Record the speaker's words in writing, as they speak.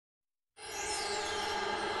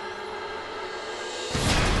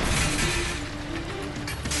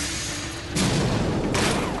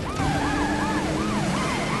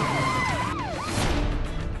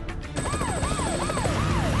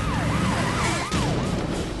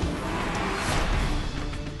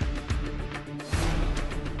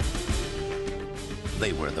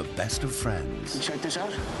They were the best of friends. You check this out?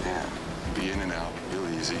 Yeah. Be in and out, real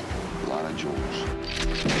easy. A lot of jewels.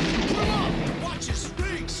 Come on! Watches,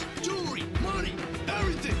 rings, jewelry, money,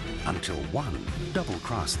 everything! Until one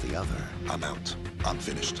double-crossed the other. I'm out. I'm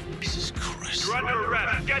finished. Jesus Christ. You're under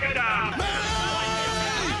arrest. Get down!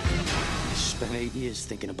 I spent 8 years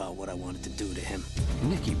thinking about what I wanted to do to him.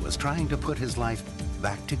 Nicky was trying to put his life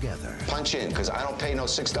back together. Punch in, because I don't pay no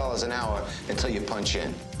 $6 an hour until you punch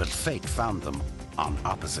in. But fate found them on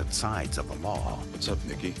opposite sides of the law. What's up,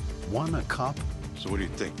 Nicky? One a cop, So what do you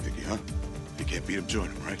think, Nicky, huh? You can't beat him, join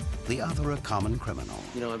him, right? the other a common criminal.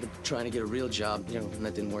 You know, I've been trying to get a real job, and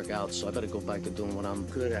that didn't work out, so I better go back to doing what I'm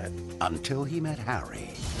good at. Until he met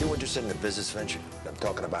Harry. You're interested in a business venture? I'm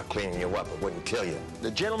talking about cleaning you up. It wouldn't kill you.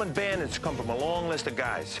 The gentleman bandits come from a long list of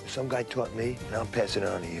guys. Some guy taught me, and I'll pass it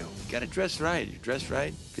on to you. You gotta dress right. You dress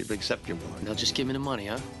right, people accept you more. They'll just give me the money,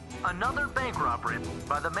 huh? Another bank robbery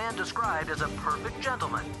by the man described as a perfect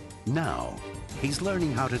gentleman. Now, he's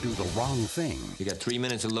learning how to do the wrong thing You got 3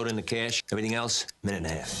 minutes to load in the cash. Everything else, minute and a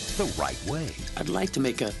half. the right way. I'd like to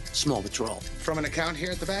make a small withdrawal. From an account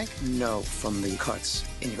here at the bank? No, from the carts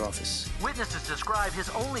in your office. Witnesses describe his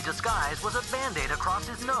only disguise was a Band-Aid across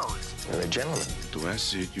his nose. You're a gentleman. The way I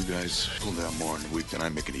see it, you guys pull down more in a week than I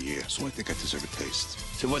make in a year. So I think I deserve a taste.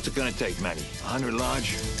 So what's it gonna take, Manny? 100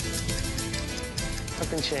 large?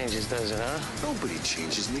 Nothing changes, does it, huh? Nobody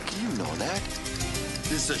changes, Nicky. You know that.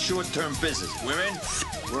 This is a short-term business. We're in,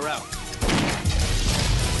 we're out.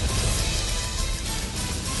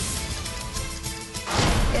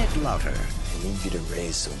 Ed Lauter, I need you to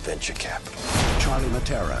raise some venture capital. Charlie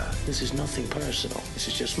Mattera, This is nothing personal. This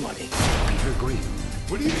is just money. Peter Greene,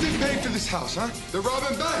 What do you think paid for this house, huh? They're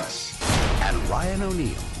robbing banks. and Ryan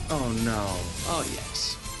O'Neal, Oh, no. Oh,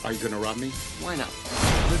 yes. Are you gonna rob me? Why not?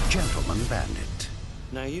 the gentleman bandit.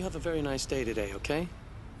 Now, you have a very nice day today, okay?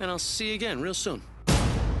 And I'll see you again real soon.